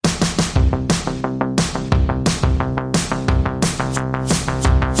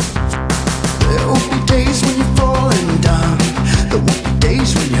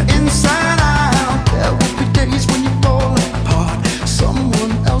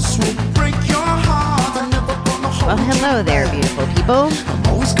Well, hello there, beautiful people.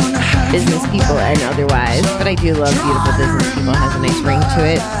 Business people and otherwise. But I do love beautiful business people. It has a nice ring to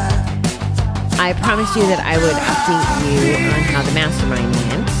it. I promised you that I would update you on how the mastermind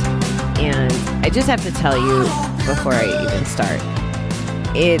went. And I just have to tell you before I even start.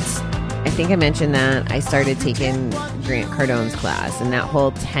 I think I mentioned that I started taking Grant Cardone's class and that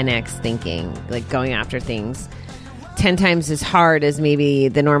whole 10x thinking, like going after things 10 times as hard as maybe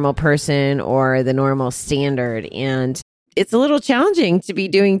the normal person or the normal standard. And it's a little challenging to be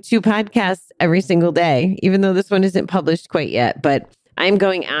doing 2 podcasts every single day, even though this one isn't published quite yet, but I'm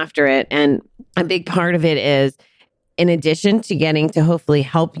going after it. And a big part of it is, in addition to getting to hopefully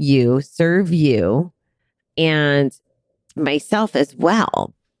help you, serve you, and myself as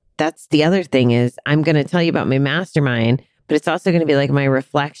well. That's the other thing is I'm going to tell you about my mastermind, but it's also going to be like my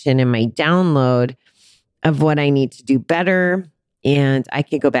reflection and my download of what I need to do better. And I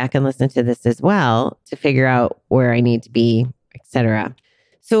could go back and listen to this as well to figure out where I need to be, etc.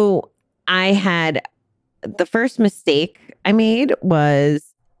 So I had the first mistake I made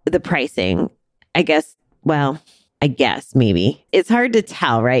was the pricing. I guess maybe. It's hard to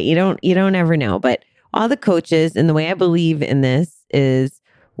tell, right? You don't ever know. But all the coaches, and the way I believe in this is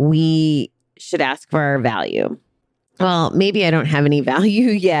we should ask for our value. Well, maybe I don't have any value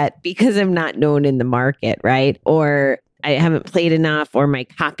yet because I'm not known in the market, right? Or I haven't played enough, or my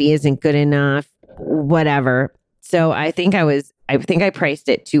copy isn't good enough, whatever. So I think I priced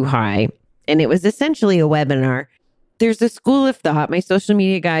it too high. And it was essentially a webinar. There's a school of thought. My social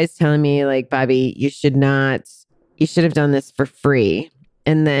media guys telling me like, Bobby, you should have done this for free.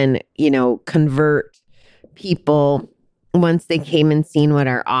 And then, convert people once they came and seen what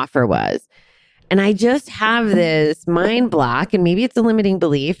our offer was. And I just have this mind block, and maybe it's a limiting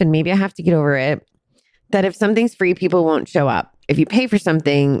belief, and maybe I have to get over it, that if something's free, people won't show up. If you pay for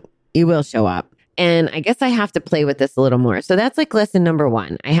something, you will show up. And I guess I have to play with this a little more. So that's like lesson number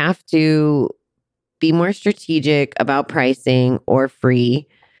 1. I have to be more strategic about pricing or free.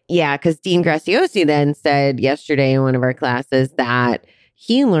 Yeah, because Dean Graziosi then said yesterday in one of our classes that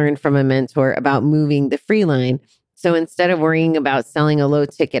he learned from a mentor about moving the free line. So instead of worrying about selling a low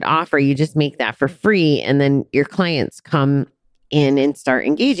ticket offer, you just make that for free. And then your clients come in and start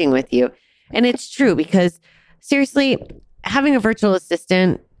engaging with you. And it's true because seriously, having a virtual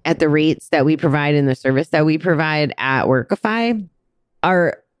assistant at the rates that we provide in the service that we provide at Workify,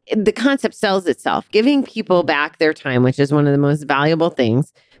 the concept sells itself. Giving people back their time, which is one of the most valuable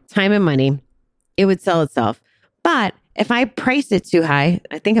things, time and money, it would sell itself. But if I price it too high,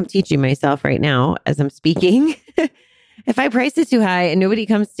 I think I'm teaching myself right now as I'm speaking. If I price it too high and nobody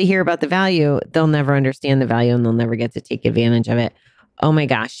comes to hear about the value, they'll never understand the value and they'll never get to take advantage of it. Oh my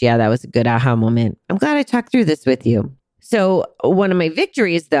gosh, yeah, that was a good aha moment. I'm glad I talked through this with you. So one of my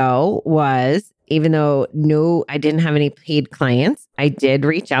victories, though, was even though I didn't have any paid clients, I did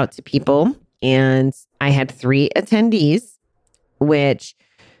reach out to people, and I had 3 attendees, which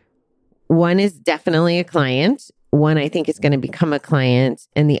one is definitely a client. One I think is going to become a client,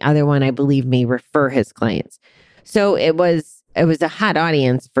 and the other one I believe may refer his clients. So it was a hot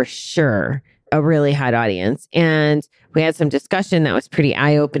audience for sure, a really hot audience. And we had some discussion that was pretty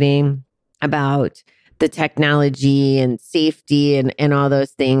eye-opening about the technology and safety and all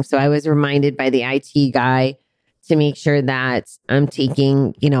those things. So I was reminded by the IT guy to make sure that I'm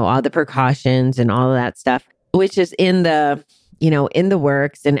taking, all the precautions and all of that stuff, which is in the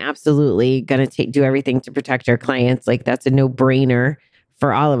works, and absolutely going to do everything to protect our clients. Like that's a no-brainer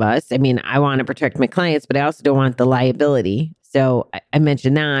for all of us. I mean, I want to protect my clients, but I also don't want the liability. So I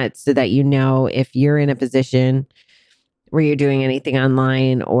mentioned that so that if you're in a position where you're doing anything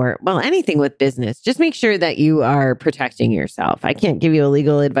online or, anything with business, just make sure that you are protecting yourself. I can't give you a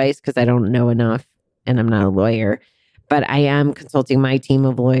legal advice because I don't know enough and I'm not a lawyer, but I am consulting my team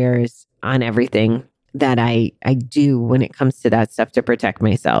of lawyers on everything that I do when it comes to that stuff to protect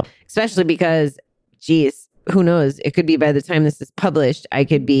myself, especially because, geez, who knows? It could be by the time this is published, I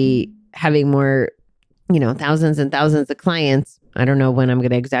could be having more, thousands and thousands of clients. I don't know when I'm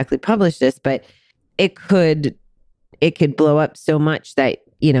going to exactly publish this, but it could blow up so much that,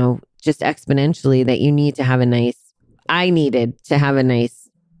 just exponentially that I needed to have a nice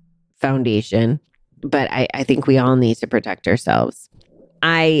foundation, but I think we all need to protect ourselves.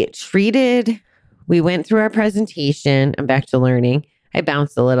 We went through our presentation. I'm back to learning. I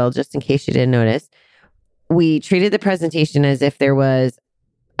bounced a little just in case you didn't notice. We treated the presentation as if there was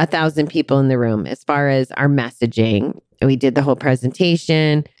 1,000 people in the room as far as our messaging. We did the whole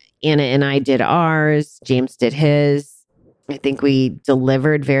presentation. Anna and I did ours. James did his. I think we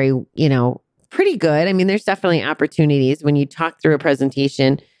delivered very, pretty good. I mean, there's definitely opportunities when you talk through a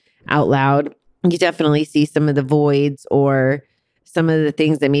presentation out loud, you definitely see some of the voids or some of the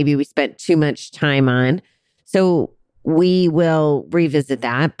things that maybe we spent too much time on. So we will revisit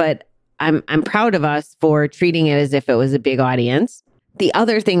that, but I'm proud of us for treating it as if it was a big audience. The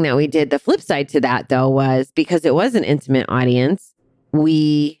other thing that we did, the flip side to that though, was because it was an intimate audience,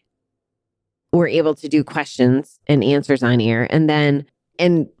 we were able to do questions and answers on air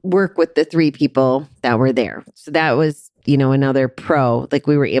and work with the 3 people that were there. So that was, another pro. Like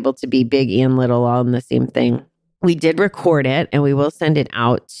we were able to be big and little all in the same thing. We did record it and we will send it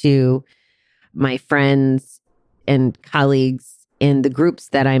out to my friends and colleagues in the groups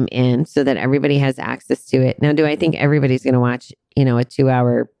that I'm in so that everybody has access to it. Now, do I think everybody's going to watch, a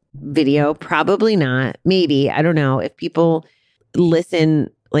 2-hour video? Probably not. Maybe. I don't know. If people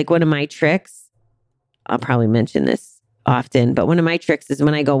listen, like one of my tricks, I'll probably mention this often, but one of my tricks is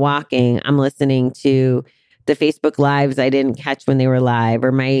when I go walking, I'm listening to the Facebook Lives I didn't catch when they were live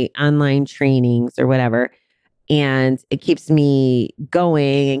or my online trainings or whatever. And it keeps me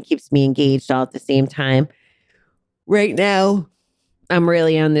going and keeps me engaged all at the same time. Right now, I'm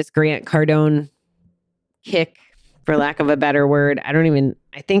really on this Grant Cardone kick, for lack of a better word.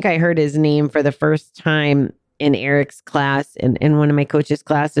 I think I heard his name for the first time in Eric's class, in one of my coaches'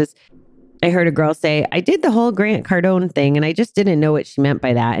 classes. I heard a girl say, I did the whole Grant Cardone thing and I just didn't know what she meant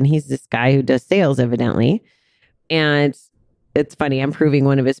by that. And he's this guy who does sales, evidently. And it's funny, I'm proving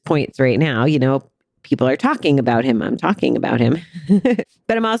one of his points right now. People are talking about him. I'm talking about him.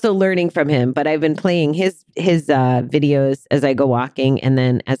 But I'm also learning from him. But I've been playing his videos as I go walking and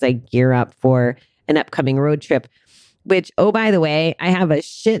then as I gear up for an upcoming road trip, which, oh, by the way, I have a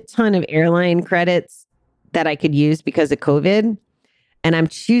shit ton of airline credits that I could use because of COVID. And I'm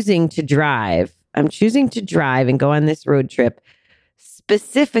choosing to drive. I'm choosing to drive and go on this road trip.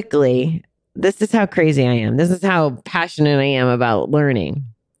 Specifically, this is how crazy I am. This is how passionate I am about learning.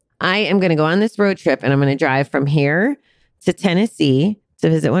 I am going to go on this road trip and I'm going to drive from here to Tennessee to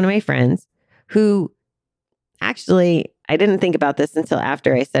visit one of my friends who actually, I didn't think about this until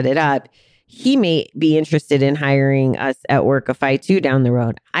after I set it up. He may be interested in hiring us at Workify too down the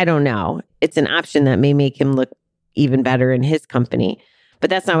road. I don't know. It's an option that may make him look even better in his company. But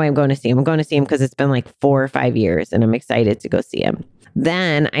that's not why I'm going to see him. I'm going to see him because it's been like 4 or 5 years and I'm excited to go see him.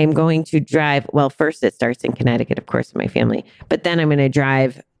 Then I'm going to drive. Well, first it starts in Connecticut, of course, with my family. But then I'm going to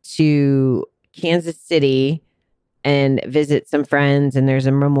drive to Kansas City and visit some friends. And there's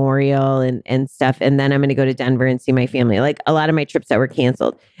a memorial and stuff. And then I'm going to go to Denver and see my family. Like a lot of my trips that were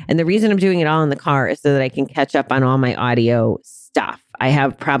canceled. And the reason I'm doing it all in the car is so that I can catch up on all my audio stuff. I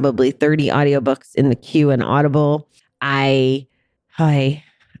have probably 30 audiobooks in the queue and Audible. I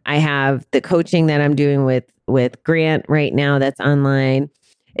have the coaching that I'm doing with Grant right now that's online.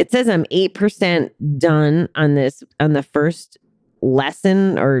 It says I'm 8% done on the first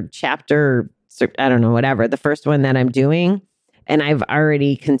lesson or chapter, I don't know, whatever, the first one that I'm doing. And I've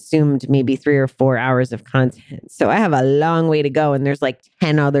already consumed maybe 3 or 4 hours of content. So I have a long way to go. And there's like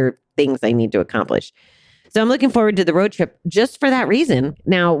 10 other things I need to accomplish. So I'm looking forward to the road trip just for that reason.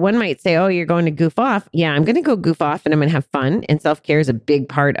 Now, one might say, oh, you're going to goof off. Yeah, I'm going to go goof off and I'm going to have fun. And self-care is a big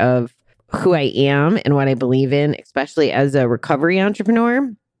part of who I am and what I believe in, especially as a recovery entrepreneur.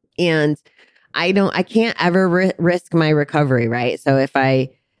 And I can't ever risk my recovery, right? So if I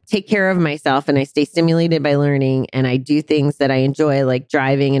take care of myself and I stay stimulated by learning and I do things that I enjoy, like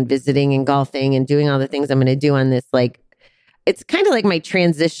driving and visiting and golfing and doing all the things I'm going to do on this, like, it's kind of like my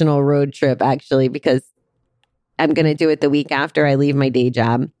transitional road trip, actually, because I'm going to do it the week after I leave my day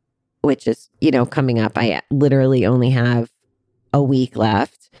job, which is, coming up. I literally only have a week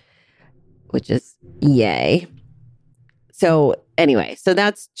left, which is yay. So anyway, so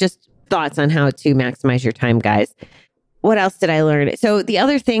that's just thoughts on how to maximize your time, guys. What else did I learn? So the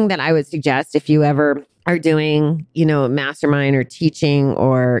other thing that I would suggest if you ever are doing, mastermind or teaching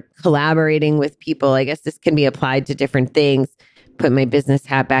or collaborating with people, I guess this can be applied to different things, put my business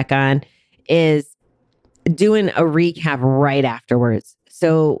hat back on, is doing a recap right afterwards.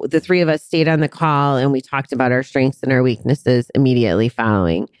 So the 3 of us stayed on the call and we talked about our strengths and our weaknesses immediately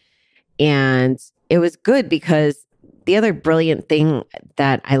following. And it was good because the other brilliant thing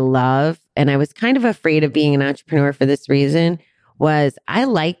that I love, and I was kind of afraid of being an entrepreneur for this reason, was I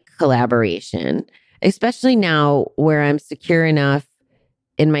like collaboration, especially now where I'm secure enough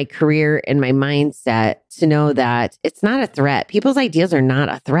in my career and my mindset to know that it's not a threat. People's ideas are not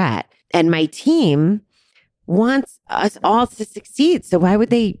a threat. And my team wants us all to succeed. So why would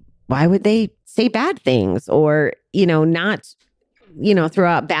they say bad things or, not, throw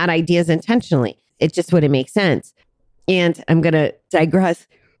out bad ideas intentionally? It just wouldn't make sense. And I'm going to digress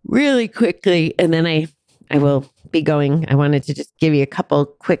really quickly, and then I will be going, I wanted to just give you a couple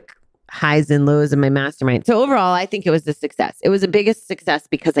quick highs and lows of my mastermind. So overall, I think it was a success. It was the biggest success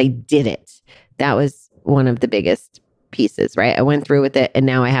because I did it. That was one of the biggest pieces, right? I went through with it and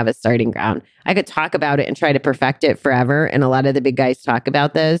now I have a starting ground. I could talk about it and try to perfect it forever. And a lot of the big guys talk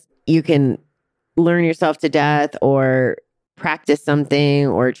about this. You can learn yourself to death or practice something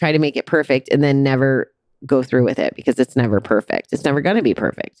or try to make it perfect and then never go through with it because it's never perfect. It's never going to be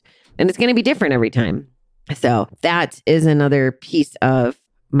perfect. And it's going to be different every time. So that is another piece of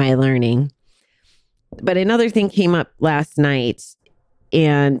my learning. But another thing came up last night,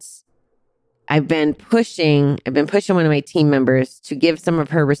 and I've been pushing one of my team members to give some of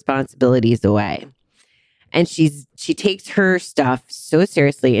her responsibilities away. And she takes her stuff so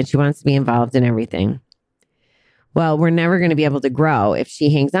seriously and she wants to be involved in everything. Well, we're never going to be able to grow if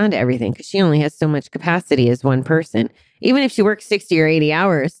she hangs on to everything because she only has so much capacity as one person. Even if she works 60 or 80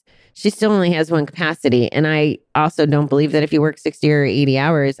 hours, she still only has one capacity. And I also don't believe that if you work 60 or 80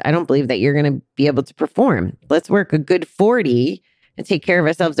 hours, I don't believe that you're going to be able to perform. Let's work a good 40 and take care of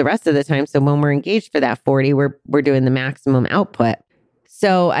ourselves the rest of the time. So when we're engaged for that 40, we're doing the maximum output.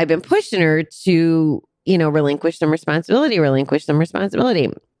 So I've been pushing her to, relinquish some responsibility.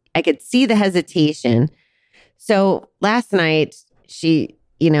 I could see the hesitation. So last night she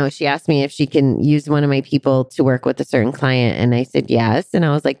asked me if she can use one of my people to work with a certain client. And I said, yes. And I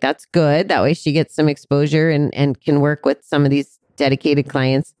was like, that's good. That way she gets some exposure and can work with some of these dedicated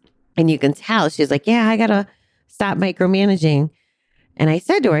clients. And you can tell she's like, yeah, I got to stop micromanaging. And I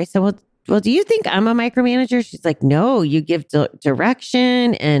said to her, I said, well, do you think I'm a micromanager? She's like, no, you give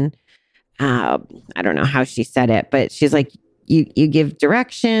direction. And I don't know how she said it, but she's like, you give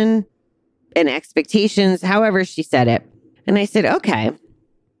direction and expectations, however she said it. And I said, okay.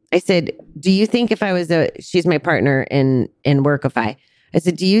 I said, do you think if I was she's my partner in Workify. I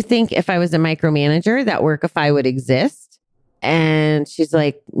said, do you think if I was a micromanager that Workify would exist? And she's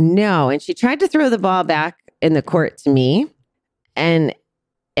like, no. And she tried to throw the ball back in the court to me and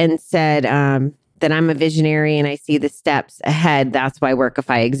said that I'm a visionary and I see the steps ahead. That's why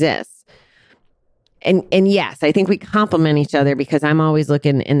Workify exists. And yes, I think we complement each other because I'm always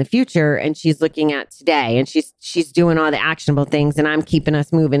looking in the future and she's looking at today and she's doing all the actionable things and I'm keeping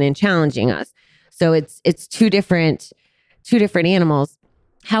us moving and challenging us. So it's two different animals.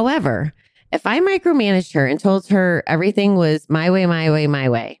 However, if I micromanaged her and told her everything was my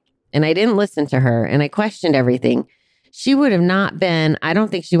way, and I didn't listen to her and I questioned everything, she would have not been, I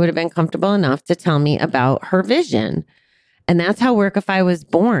don't think she would have been comfortable enough to tell me about her vision. And that's how Workify was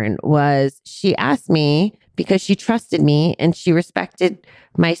born, was she asked me because she trusted me and she respected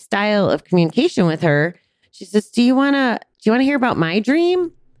my style of communication with her. She says, do you want to hear about my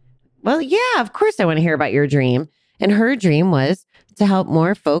dream? Well, yeah, of course I want to hear about your dream. And her dream was to help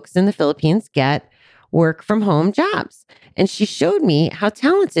more folks in the Philippines get work from home jobs. And she showed me how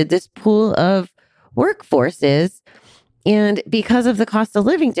talented this pool of workforce is. And because of the cost of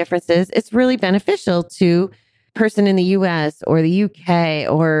living differences, it's really beneficial to person in the US or the UK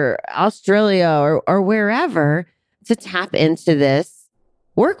or Australia or wherever to tap into this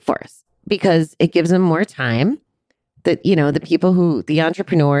workforce because it gives them more time. That, the people the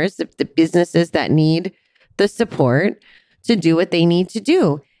entrepreneurs, the businesses that need the support to do what they need to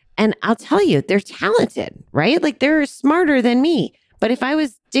do. And I'll tell you, they're talented, right? Like they're smarter than me. But if I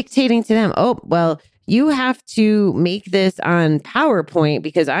was dictating to them, oh, well, you have to make this on PowerPoint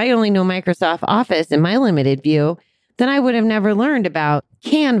because I only know Microsoft Office in my limited view, then I would have never learned about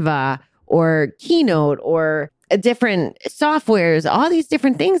Canva or Keynote or different softwares, all these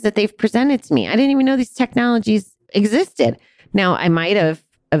different things that they've presented to me. I didn't even know these technologies existed. Now, I might have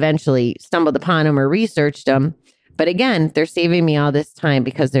eventually stumbled upon them or researched them. But again, they're saving me all this time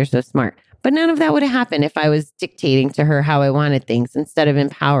because they're so smart. But none of that would have happened if I was dictating to her how I wanted things instead of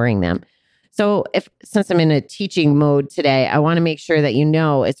empowering them. So since I'm in a teaching mode today, I want to make sure that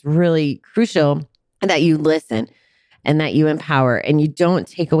it's really crucial that you listen and that you empower and you don't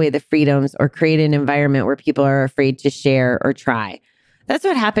take away the freedoms or create an environment where people are afraid to share or try. That's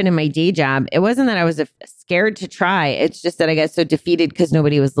what happened in my day job. It wasn't that I was scared to try. It's just that I got so defeated because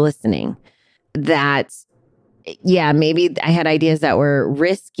nobody was listening that, yeah, maybe I had ideas that were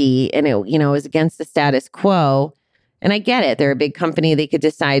risky and it was against the status quo. And I get it. They're a big company. They could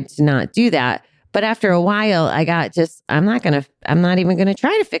decide to not do that. But after a while, I got I'm not even going to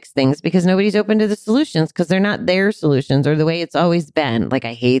try to fix things because nobody's open to the solutions because they're not their solutions or the way it's always been. Like,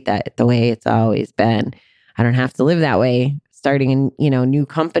 I hate that, the way it's always been. I don't have to live that way, starting in, new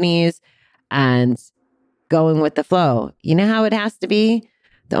companies and going with the flow. You know how it has to be?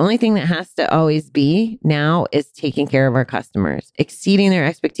 The only thing that has to always be now is taking care of our customers, exceeding their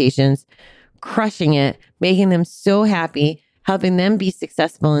expectations, crushing it, making them so happy, helping them be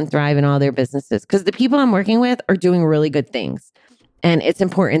successful and thrive in all their businesses. Because the people I'm working with are doing really good things. And it's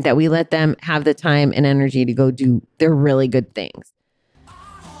important that we let them have the time and energy to go do their really good things.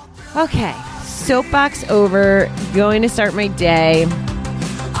 Okay, soapbox over, going to start my day.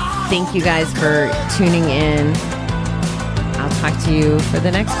 Thank you guys for tuning in. I'll talk to you for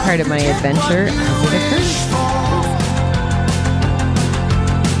the next part of my adventure as it occurs.